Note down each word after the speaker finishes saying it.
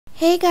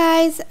Hey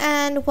guys,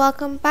 and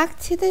welcome back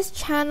to this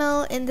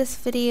channel. In this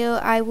video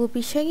I will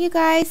be showing you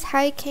guys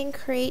how you can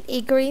create a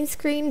green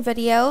screen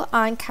video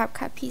on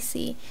CapCut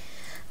PC.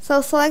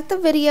 So select the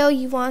video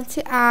you want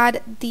to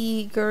add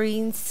the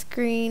green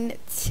screen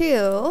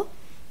to,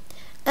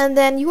 and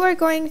then you are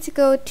going to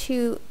go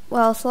to,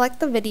 select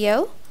the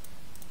video,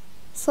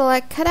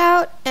 select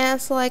cutout,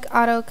 and select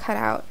auto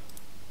cutout.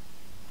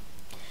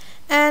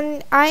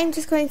 And I'm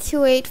just going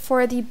to wait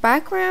for the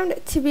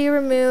background to be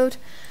removed,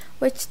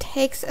 which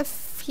takes a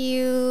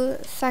few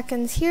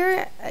seconds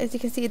here. As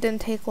you can see, it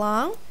didn't take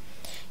long.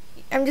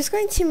 I'm just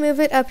going to move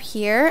it up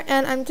here,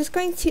 and I'm just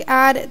going to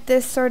add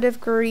this sort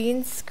of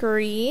green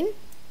screen,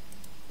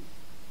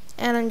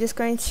 and I'm just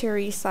going to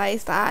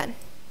resize that.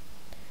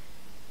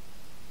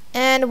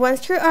 And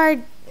once you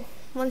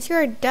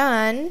are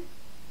done,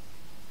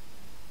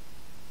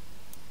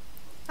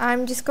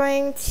 I'm just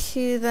going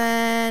to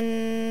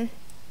then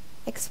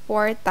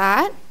export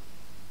that.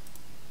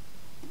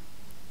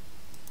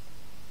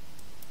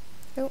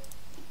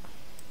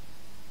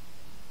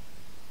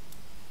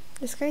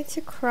 Just going to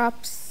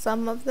crop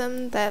some of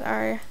them that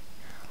are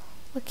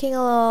looking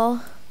a little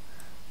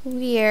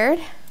weird.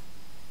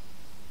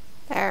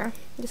 There.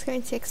 I'm just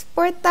going to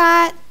export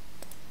that.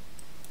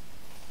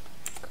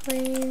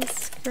 Green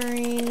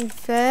screen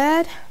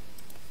vid.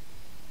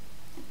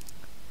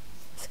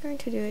 Just going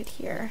to do it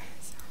here.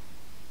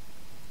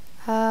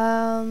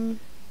 And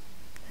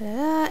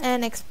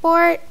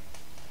export.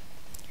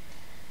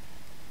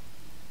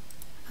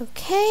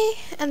 Okay,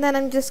 and then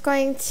I'm just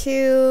going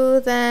to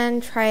then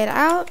try it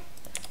out.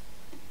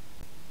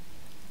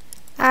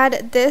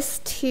 Add this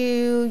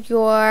to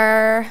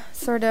your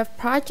sort of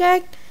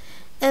project,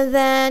 and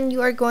then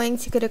you are going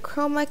to get a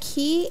chroma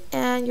key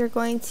and you're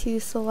going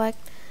to select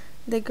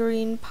the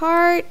green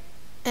part,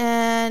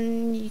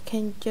 and you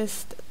can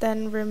just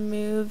then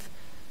remove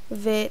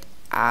it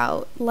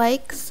out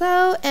like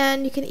so,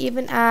 and you can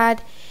even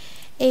add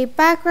a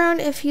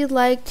background if you'd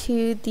like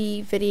to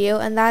the video.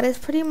 And that is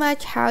pretty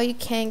much how you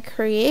can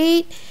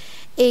create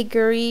a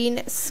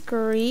green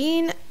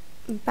screen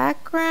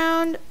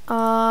background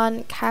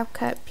on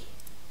CapCut.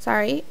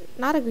 Sorry,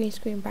 not a green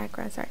screen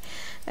background, sorry.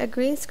 A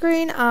green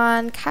screen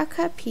on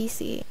CapCut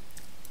PC.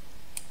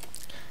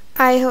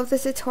 I hope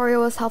this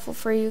tutorial was helpful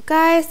for you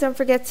guys. Don't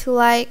forget to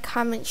like,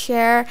 comment,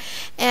 share,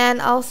 and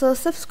also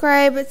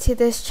subscribe to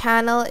this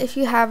channel if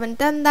you haven't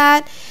done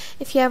that.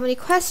 If you have any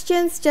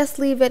questions, just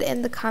leave it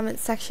in the comment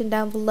section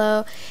down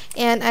below,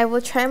 and I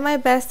will try my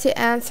best to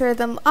answer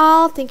them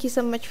all. Thank you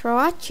so much for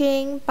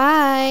watching.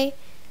 Bye!